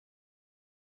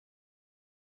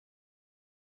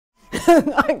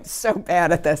I'm so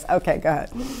bad at this. Okay, go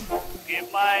ahead.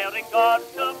 Give my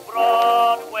regards to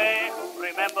Broadway.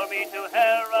 Remember me to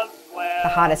Herald Square. The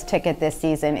hottest ticket this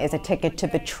season is a ticket to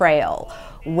Betrayal,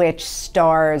 which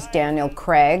stars Daniel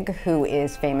Craig, who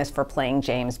is famous for playing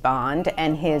James Bond,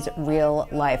 and his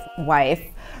real-life wife,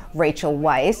 Rachel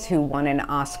Weisz, who won an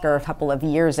Oscar a couple of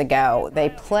years ago. They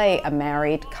play a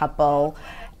married couple,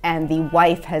 and the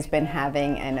wife has been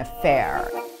having an affair.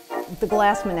 The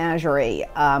Glass Menagerie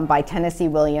by Tennessee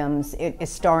Williams. It is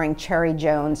starring Cherry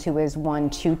Jones, who has won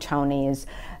 2 Tonys.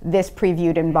 This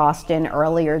previewed in Boston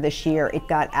earlier this year. It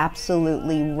got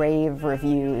absolutely rave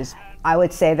reviews. I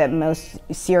would say that most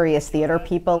serious theater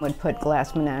people would put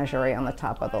Glass Menagerie on the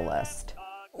top of the list.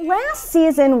 Last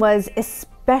season was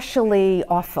especially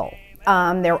awful.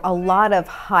 There were a lot of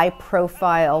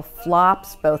high-profile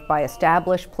flops, both by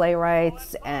established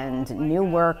playwrights and new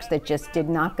works that just did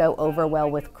not go over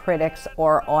well with critics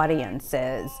or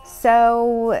audiences.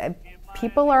 So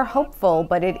people are hopeful,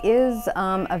 but it is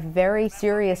a very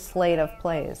serious slate of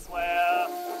plays.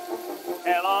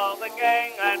 Tell all the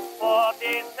gang at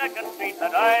 42nd Street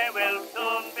that I will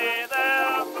soon be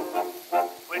there.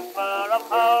 Whisper of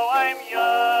how I'm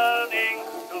yearning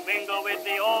to mingle with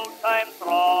the old-time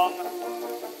throng.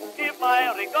 Give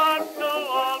my regards to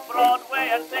old Broadway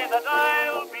and say that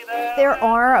I'll be there. There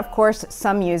are, of course,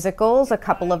 some musicals. A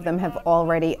couple of them have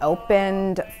already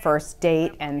opened, First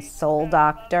Date and Soul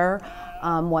Doctor.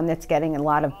 One that's getting a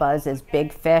lot of buzz is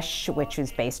Big Fish, which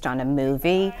is based on a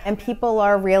movie. And people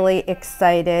are really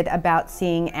excited about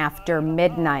seeing After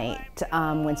Midnight.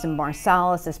 Winston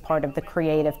Marsalis is part of the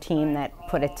creative team that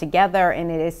put it together,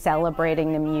 and it is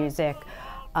celebrating the music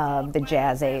of the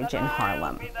jazz age in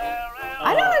Harlem.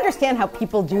 I don't understand how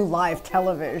people do live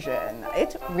television.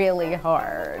 It's really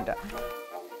hard.